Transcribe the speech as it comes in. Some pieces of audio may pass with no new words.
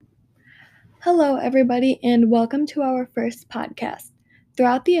Hello, everybody, and welcome to our first podcast.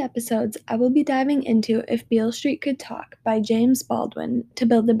 Throughout the episodes, I will be diving into If Beale Street Could Talk by James Baldwin to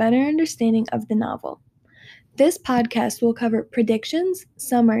build a better understanding of the novel. This podcast will cover predictions,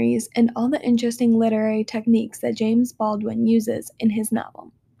 summaries, and all the interesting literary techniques that James Baldwin uses in his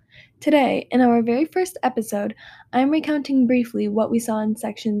novel. Today, in our very first episode, I am recounting briefly what we saw in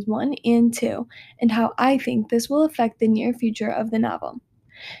sections 1 and 2 and how I think this will affect the near future of the novel.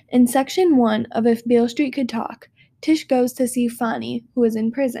 In section 1 of If Beale Street Could Talk, Tish goes to see Fani, who is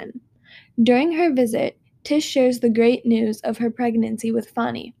in prison. During her visit, Tish shares the great news of her pregnancy with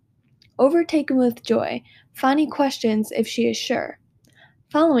Fani. Overtaken with joy, Fani questions if she is sure.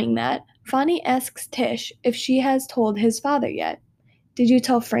 Following that, Fani asks Tish if she has told his father yet. "Did you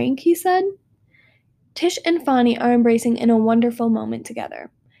tell Frank?" he said. Tish and Fani are embracing in a wonderful moment together.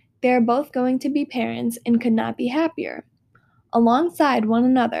 They are both going to be parents and could not be happier. Alongside one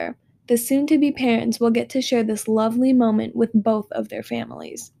another, the soon-to-be parents will get to share this lovely moment with both of their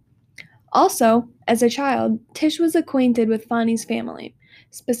families. Also, as a child, Tish was acquainted with Fani's family,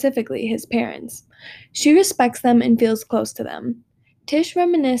 specifically his parents. She respects them and feels close to them. Tish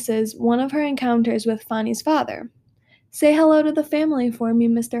reminisces one of her encounters with Fani's father. "Say hello to the family for me,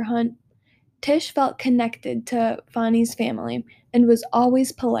 Mr. Hunt." Tish felt connected to Fani's family and was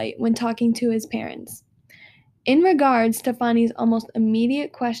always polite when talking to his parents. In regards to Fani's almost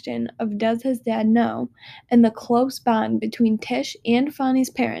immediate question of does his dad know, and the close bond between Tish and Fani's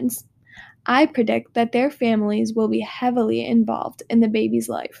parents, I predict that their families will be heavily involved in the baby's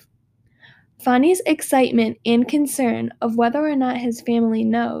life. Fani's excitement and concern of whether or not his family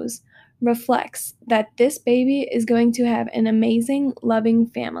knows reflects that this baby is going to have an amazing, loving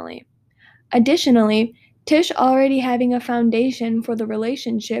family. Additionally, Tish already having a foundation for the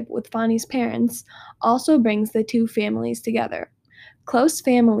relationship with Fani's parents also brings the two families together. Close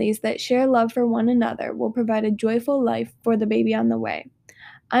families that share love for one another will provide a joyful life for the baby on the way.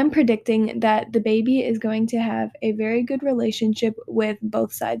 I'm predicting that the baby is going to have a very good relationship with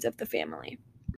both sides of the family.